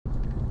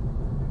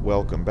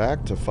Welcome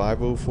back to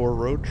 504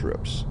 Road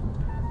Trips.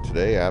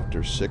 Today,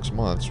 after 6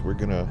 months, we're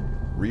going to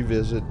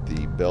revisit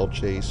the Belle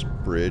Chasse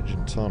Bridge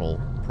and Tunnel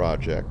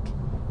project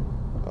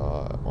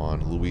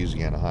on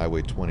Louisiana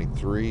Highway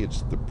 23.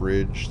 It's the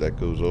bridge that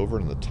goes over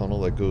and the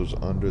tunnel that goes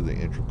under the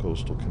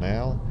Intracoastal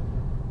Canal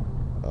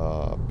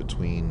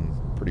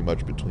pretty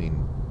much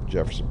between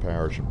Jefferson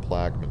Parish and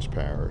Plaquemines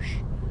Parish.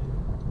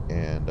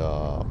 And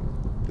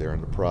they're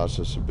in the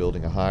process of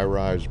building a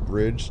high-rise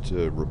bridge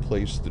to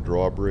replace the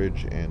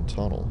drawbridge and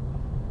tunnel.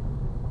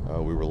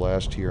 We were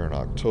last here in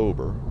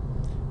October,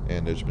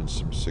 and there's been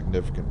some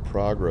significant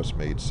progress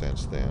made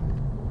since then.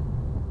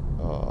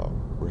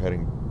 We're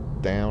heading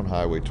down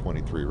Highway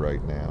 23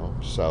 right now,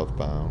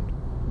 southbound,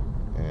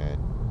 and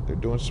they're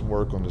doing some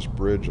work on this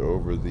bridge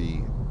over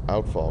the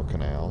outfall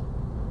canal,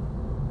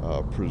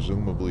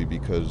 presumably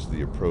because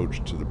the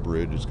approach to the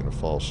bridge is going to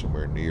fall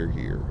somewhere near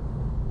here.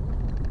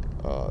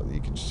 You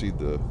can see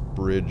the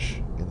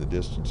bridge in the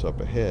distance up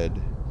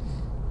ahead,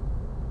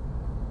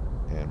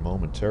 and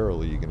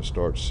momentarily you're going to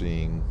start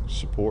seeing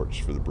supports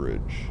for the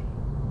bridge.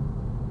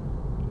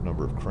 A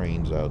number of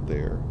cranes out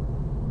there.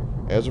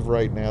 As of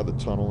right now, the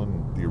tunnel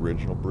and the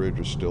original bridge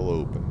are still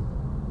open,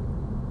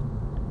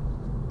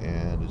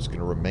 and it's going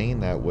to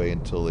remain that way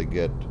until they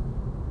get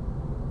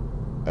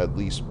at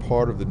least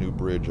part of the new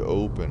bridge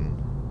open,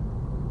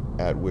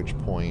 at which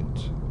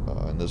point,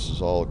 and this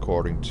is all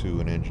according to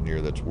an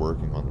engineer that's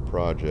working on the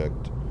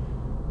project,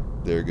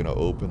 they're going to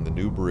open the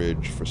new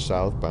bridge for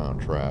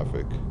southbound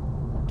traffic,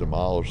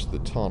 demolish the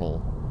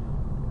tunnel,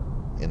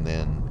 and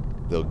then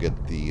they'll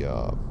get the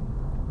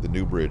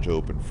new bridge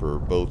open for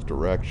both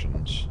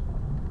directions,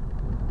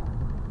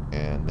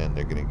 and then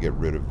they're going to get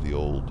rid of the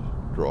old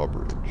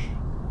drawbridge.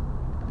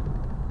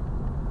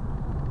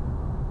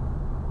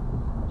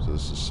 So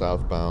this is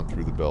southbound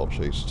through the Belle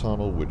Chasse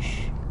Tunnel,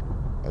 which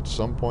at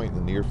some point in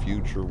the near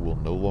future will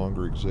no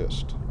longer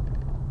exist.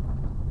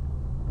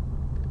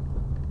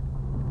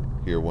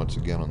 Here once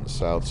again on the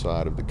south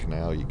side of the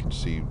canal you can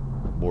see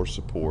more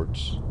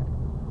supports.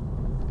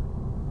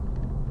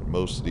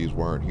 Most of these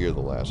weren't here the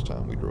last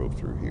time we drove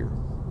through here.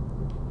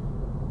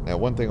 Now,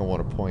 one thing I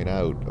want to point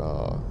out,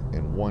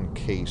 in one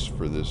case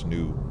for this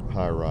new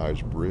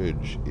high-rise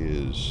bridge,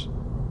 is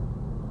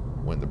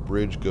when the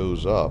bridge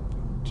goes up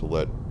to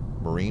let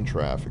marine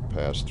traffic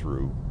pass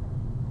through,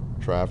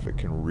 traffic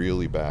can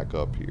really back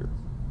up here.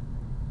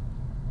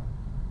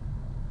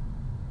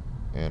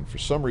 And for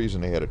some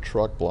reason they had a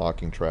truck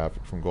blocking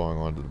traffic from going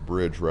onto the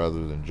bridge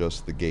rather than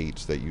just the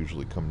gates that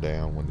usually come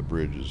down when the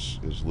bridge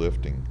is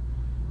lifting.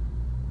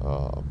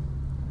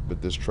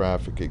 But this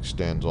traffic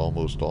extends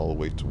almost all the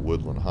way to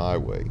Woodland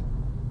Highway.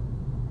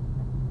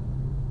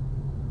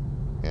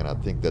 And I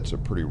think that's a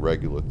pretty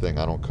regular thing.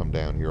 I don't come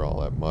down here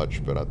all that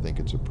much, but I think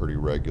it's a pretty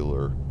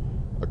regular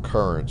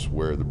occurrence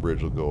where the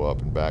bridge will go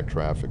up and back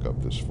traffic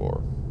up this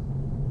far.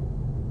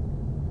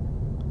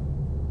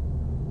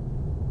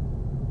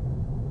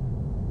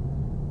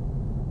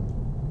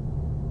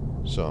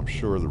 So I'm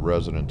sure the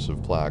residents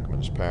of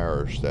Plaquemines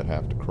Parish that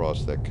have to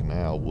cross that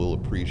canal will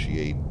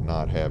appreciate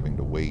not having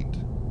to wait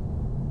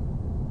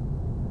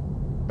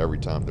every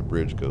time the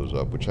bridge goes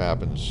up, which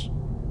happens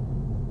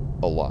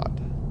a lot.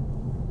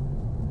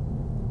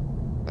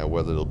 Now,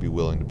 whether they'll be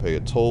willing to pay a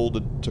toll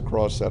to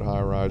cross that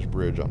high-rise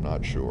bridge, I'm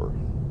not sure.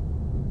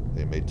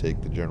 They may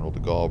take the General de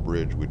Gaulle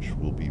Bridge, which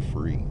will be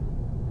free.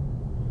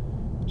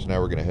 So now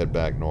we're going to head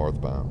back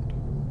northbound.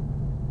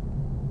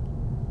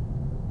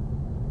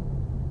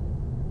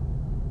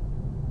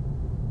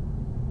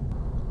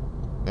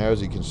 Now,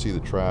 as you can see, the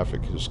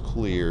traffic has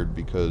cleared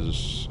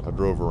because I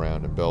drove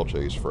around in Belle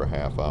Chasse for a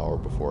half hour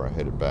before I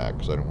headed back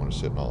because I didn't want to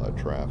sit in all that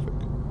traffic.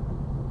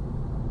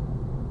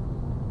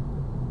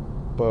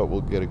 But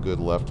we'll get a good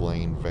left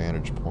lane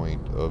vantage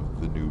point of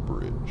the new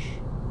bridge,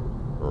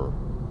 or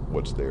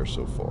what's there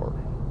so far.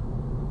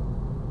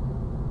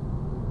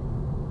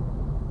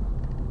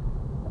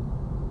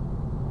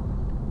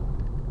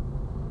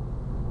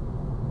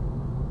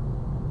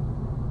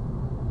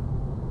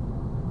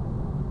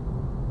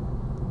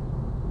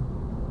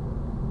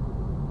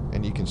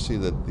 And you can see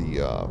that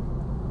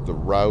the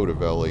route of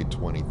LA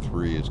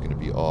 23 is going to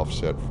be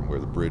offset from where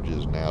the bridge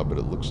is now, but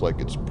it looks like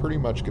it's pretty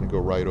much going to go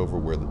right over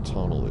where the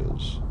tunnel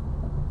is.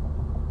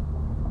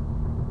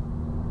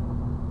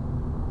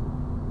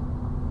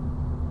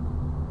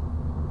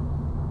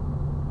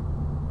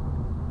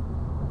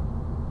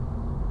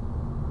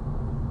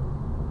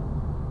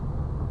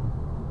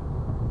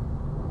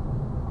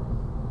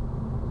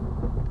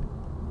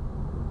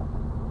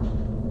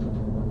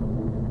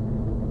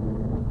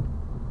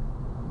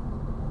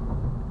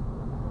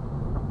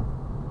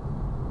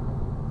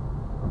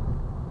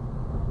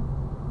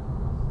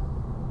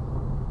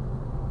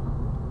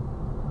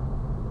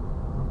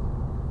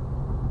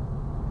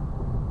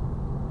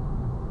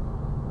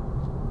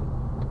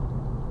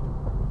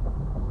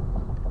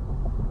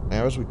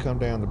 Now, as we come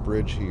down the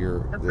bridge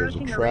here, there's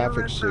a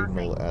traffic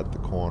signal at the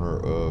corner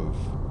of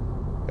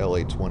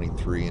LA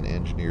 23 and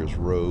Engineers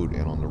Road,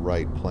 and on the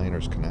right,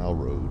 Planters Canal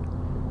Road.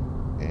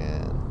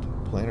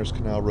 And Planters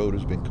Canal Road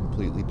has been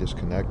completely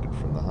disconnected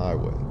from the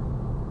highway.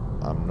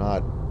 I'm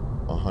not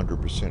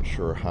 100%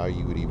 sure how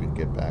you would even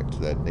get back to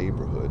that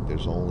neighborhood.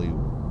 There's only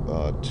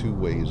 2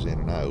 ways in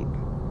and out.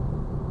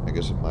 I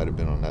guess it might have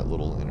been on that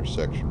little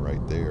intersection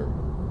right there.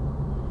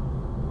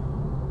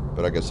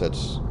 But I guess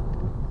that's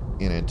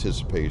in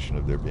anticipation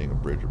of there being a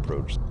bridge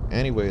approach.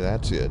 Anyway,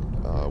 that's it.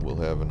 We'll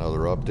have another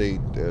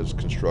update as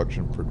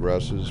construction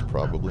progresses,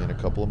 probably in a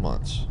couple of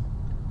months.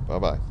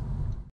 Bye-bye.